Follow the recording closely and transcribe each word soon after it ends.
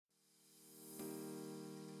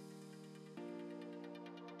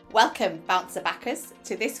Welcome, Bouncer Backers,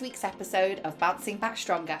 to this week's episode of Bouncing Back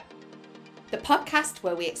Stronger, the podcast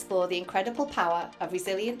where we explore the incredible power of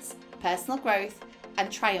resilience, personal growth,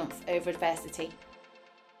 and triumph over adversity.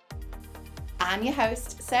 I'm your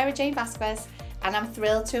host, Sarah Jane Vasquez, and I'm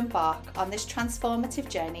thrilled to embark on this transformative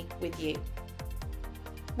journey with you.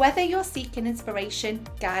 Whether you're seeking inspiration,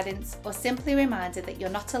 guidance, or simply reminded that you're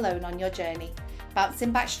not alone on your journey,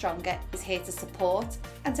 Bouncing Back Stronger is here to support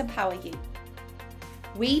and empower you.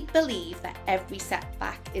 We believe that every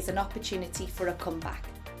setback is an opportunity for a comeback,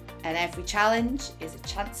 and every challenge is a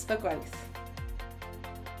chance for growth.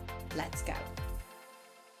 Let's go.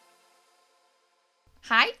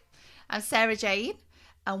 Hi, I'm Sarah Jane,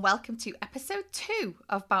 and welcome to episode 2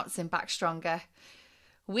 of Bouncing Back Stronger.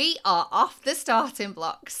 We are off the starting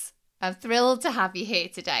blocks. I'm thrilled to have you here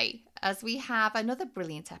today as we have another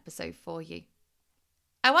brilliant episode for you.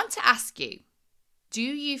 I want to ask you, do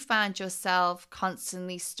you find yourself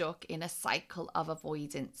constantly stuck in a cycle of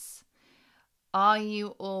avoidance? Are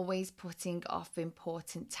you always putting off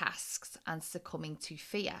important tasks and succumbing to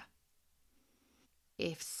fear?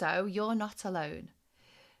 If so, you're not alone.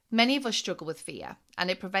 Many of us struggle with fear, and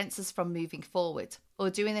it prevents us from moving forward or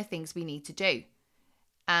doing the things we need to do.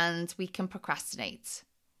 And we can procrastinate.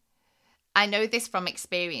 I know this from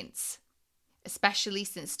experience, especially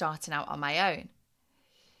since starting out on my own.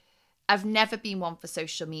 I've never been one for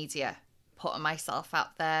social media, putting myself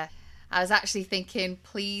out there. I was actually thinking,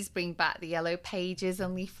 please bring back the yellow pages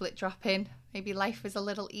and leaflet dropping. Maybe life was a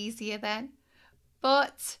little easier then.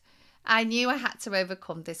 But I knew I had to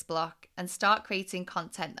overcome this block and start creating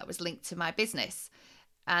content that was linked to my business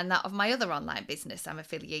and that of my other online business I'm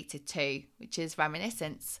affiliated to, which is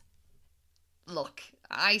Reminiscence. Look,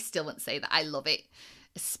 I still wouldn't say that I love it,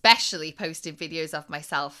 especially posting videos of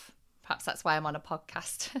myself. Perhaps that's why I'm on a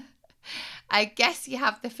podcast. I guess you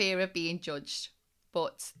have the fear of being judged,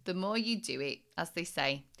 but the more you do it, as they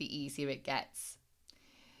say, the easier it gets.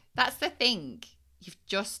 That's the thing. You've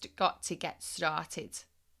just got to get started.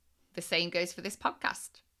 The same goes for this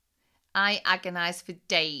podcast. I agonised for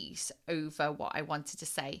days over what I wanted to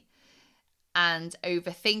say, and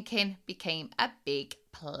overthinking became a big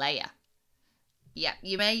player. Yeah,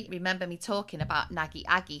 you may remember me talking about Naggy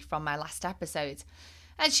Aggie from my last episode,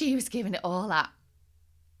 and she was giving it all out.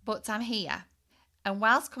 But I'm here, and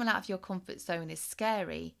whilst coming out of your comfort zone is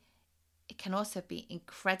scary, it can also be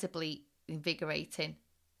incredibly invigorating.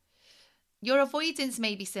 Your avoidance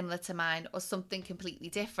may be similar to mine or something completely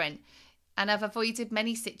different, and I've avoided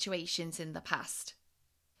many situations in the past.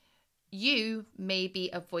 You may be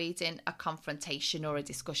avoiding a confrontation or a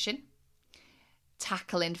discussion,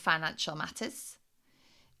 tackling financial matters,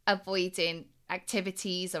 avoiding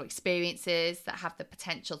activities or experiences that have the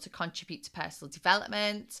potential to contribute to personal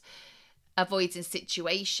development, avoiding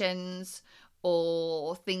situations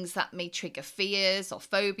or things that may trigger fears or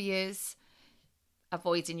phobias,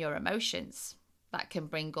 avoiding your emotions that can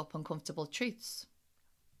bring up uncomfortable truths.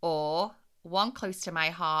 Or one close to my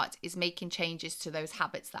heart is making changes to those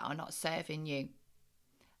habits that are not serving you.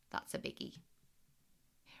 That's a biggie.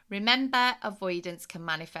 Remember, avoidance can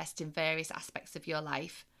manifest in various aspects of your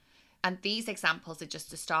life, and these examples are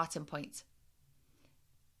just a starting point.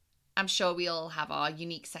 I'm sure we all have our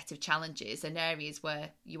unique set of challenges and areas where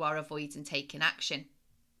you are avoiding taking action.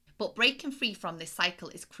 But breaking free from this cycle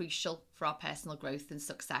is crucial for our personal growth and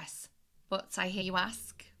success. But I hear you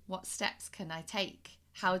ask, what steps can I take?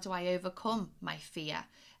 How do I overcome my fear?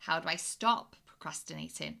 How do I stop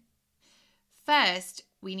procrastinating? First,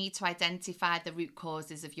 we need to identify the root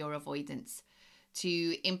causes of your avoidance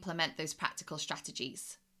to implement those practical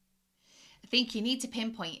strategies. I think you need to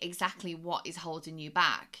pinpoint exactly what is holding you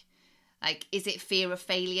back. Like, is it fear of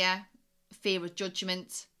failure, fear of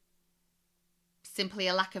judgment, simply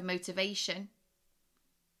a lack of motivation?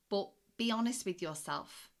 But be honest with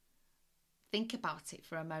yourself. Think about it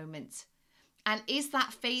for a moment. And is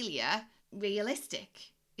that failure realistic?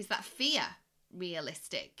 Is that fear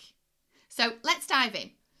realistic? So let's dive in.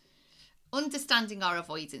 Understanding our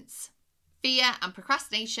avoidance. Fear and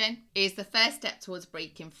procrastination is the first step towards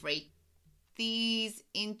breaking free. These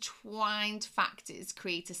entwined factors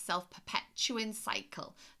create a self-perpetuating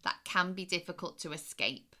cycle that can be difficult to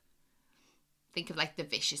escape. Think of like the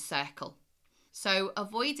vicious circle. So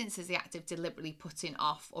avoidance is the act of deliberately putting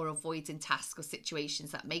off or avoiding tasks or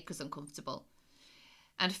situations that make us uncomfortable.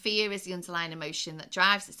 And fear is the underlying emotion that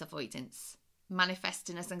drives this avoidance,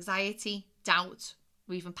 manifesting as anxiety, doubt,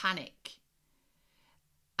 or even panic.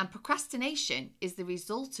 And procrastination is the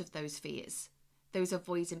result of those fears, those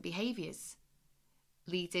avoidant behaviours,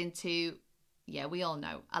 leading to, we all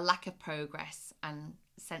know, a lack of progress and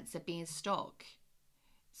sense of being stuck.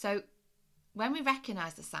 So when we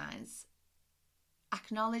recognize the signs,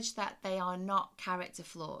 acknowledge that they are not character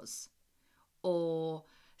flaws or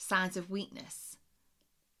signs of weakness,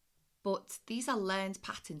 but these are learned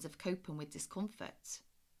patterns of coping with discomfort.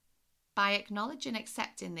 By acknowledging and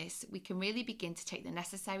accepting this, we can really begin to take the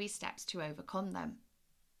necessary steps to overcome them.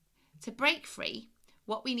 To break free,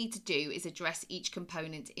 what we need to do is address each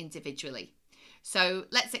component individually. So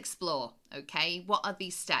let's explore, okay? What are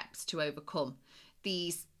these steps to overcome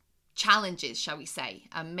these challenges, shall we say,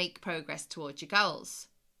 and make progress towards your goals?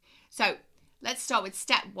 So let's start with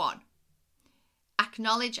step 1.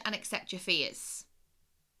 Acknowledge and accept your fears.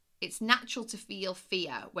 It's natural to feel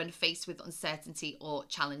fear when faced with uncertainty or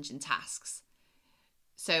challenging tasks.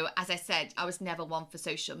 So as I said, I was never one for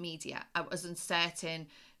social media. I was uncertain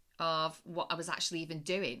of what I was actually even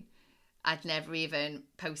doing. I'd never even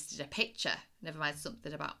posted a picture, never mind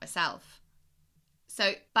something about myself.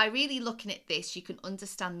 So by really looking at this, you can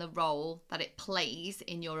understand the role that it plays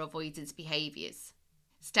in your avoidance behaviours.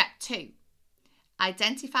 Step 2,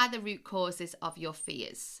 identify the root causes of your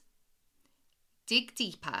fears. Dig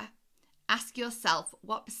deeper, ask yourself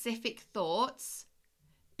what specific thoughts,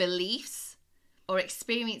 beliefs, or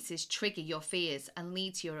experiences trigger your fears and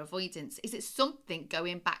lead to your avoidance. Is it something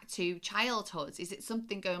going back to childhood? Is it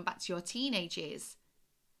something going back to your teenage years?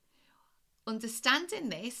 Understanding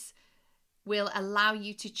this will allow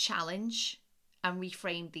you to challenge and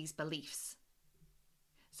reframe these beliefs.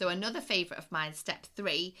 So another favourite of mine, step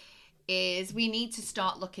 3, is we need to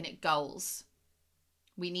start looking at goals.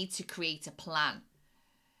 We need to create a plan.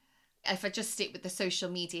 If I just stick with the social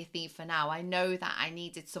media theme for now, I know that I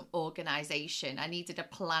needed some organisation. I needed a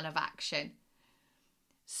plan of action.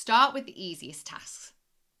 Start with the easiest tasks.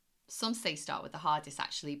 Some say start with the hardest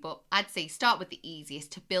actually, but I'd say start with the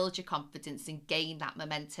easiest to build your confidence and gain that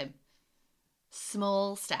momentum.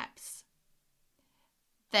 Small steps.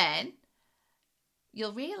 Then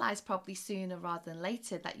you'll realise probably sooner rather than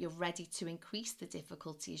later that you're ready to increase the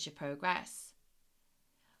difficulty as you progress.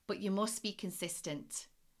 But you must be consistent.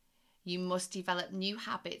 You must develop new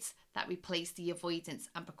habits that replace the avoidance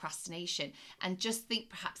and procrastination. And just think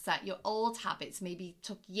perhaps that your old habits maybe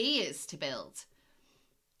took years to build.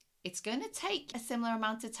 It's going to take a similar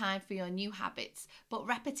amount of time for your new habits, but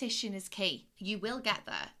repetition is key. You will get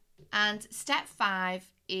there. And step 5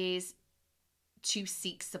 is to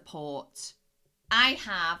seek support. I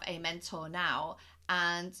have a mentor now,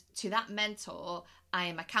 and to that mentor, I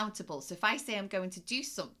am accountable. So if I say I'm going to do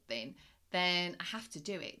something, then I have to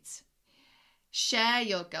do it. Share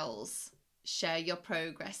your goals, share your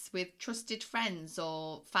progress with trusted friends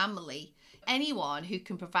or family, anyone who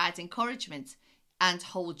can provide encouragement and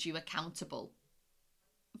hold you accountable.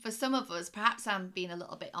 For some of us, perhaps I'm being a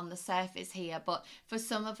little bit on the surface here, but for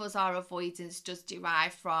some of us, our avoidance does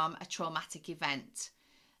derive from a traumatic event.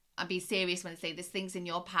 I'm being serious when I say there's things in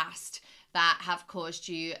your past that have caused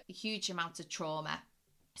you a huge amount of trauma.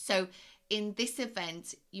 So in this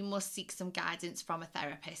event, you must seek some guidance from a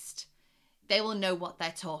therapist. They will know what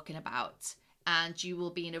they're talking about, and you will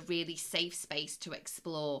be in a really safe space to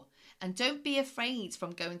explore. And don't be afraid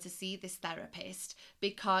from going to see this therapist,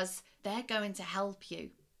 because they're going to help you,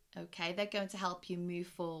 okay? They're going to help you move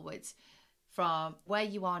forward from where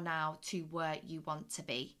you are now to where you want to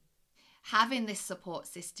be. Having this support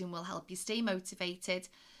system will help you stay motivated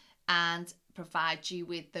and provide you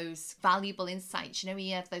with those valuable insights. You know,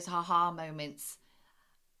 you have those aha moments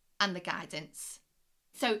and the guidance.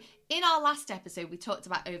 So in our last episode, we talked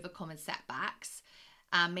about overcoming setbacks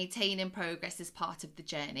and maintaining progress as part of the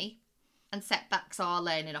journey. And setbacks are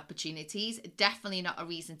learning opportunities, definitely not a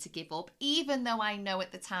reason to give up, even though I know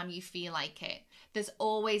at the time you feel like it. There's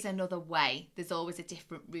always another way, there's always a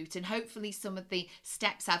different route, and hopefully some of the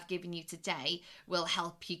steps I've given you today will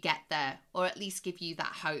help you get there, or at least give you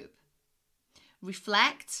that hope.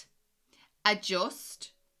 Reflect,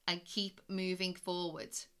 adjust, and keep moving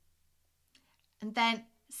forward. And then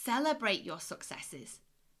celebrate your successes,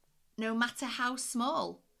 no matter how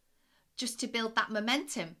small, just to build that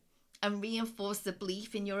momentum and reinforce the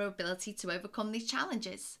belief in your ability to overcome these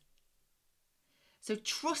challenges. So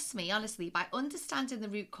trust me, honestly, by understanding the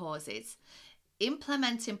root causes,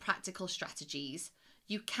 implementing practical strategies,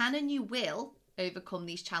 you can and you will overcome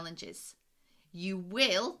these challenges. You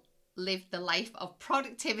will live the life of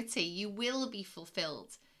productivity. You will be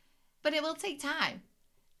fulfilled, but it will take time.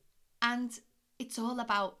 And it's all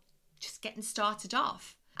about just getting started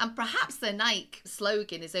off. And perhaps the Nike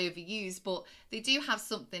slogan is overused, but they do have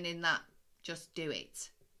something in that, just do it.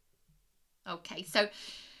 Okay, so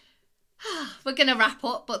we're going to wrap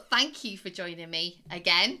up, but thank you for joining me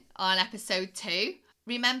again on episode 2.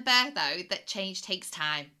 Remember, though, that change takes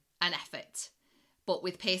time and effort, But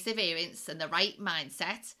with perseverance and the right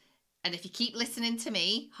mindset, and if you keep listening to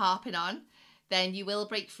me, harping on, then you will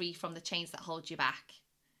break free from the chains that hold you back.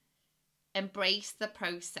 Embrace the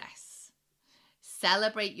process.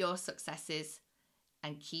 Celebrate your successes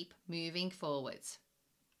and keep moving forward.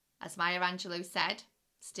 As Maya Angelou said,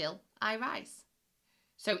 still I rise.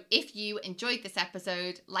 So if you enjoyed this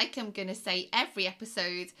episode, like I'm going to say every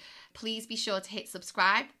episode, please be sure to hit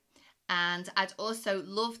subscribe. And I'd also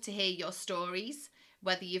love to hear your stories,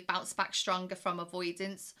 whether you've bounced back stronger from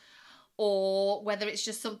avoidance or whether it's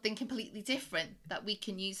just something completely different that we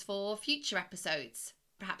can use for future episodes.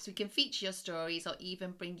 Perhaps we can feature your stories or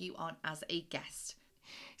even bring you on as a guest.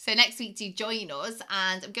 So next week, do join us,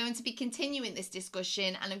 and I'm going to be continuing this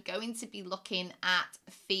discussion, and I'm going to be looking at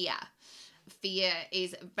fear. Fear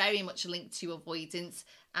is very much linked to avoidance,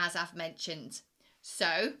 as I've mentioned.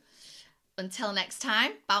 So until next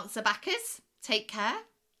time, bouncer backers, take care,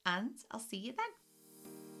 and I'll see you then.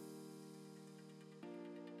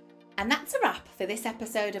 And that's a wrap for this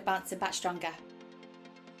episode of Bouncing Back Stronger.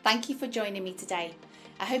 Thank you for joining me today.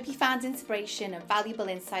 I hope you found inspiration and valuable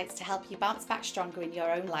insights to help you bounce back stronger in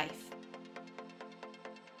your own life.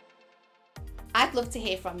 I'd love to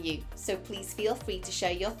hear from you, so please feel free to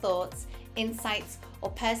share your thoughts, insights,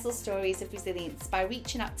 or personal stories of resilience by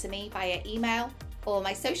reaching out to me via email or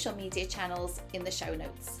my social media channels in the show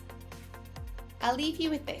notes. I'll leave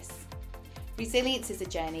you with this. Resilience is a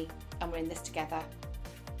journey, and we're in this together.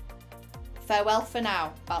 Farewell for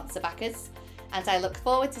now, bouncer backers, and I look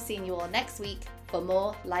forward to seeing you all next week for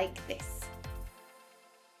more like this.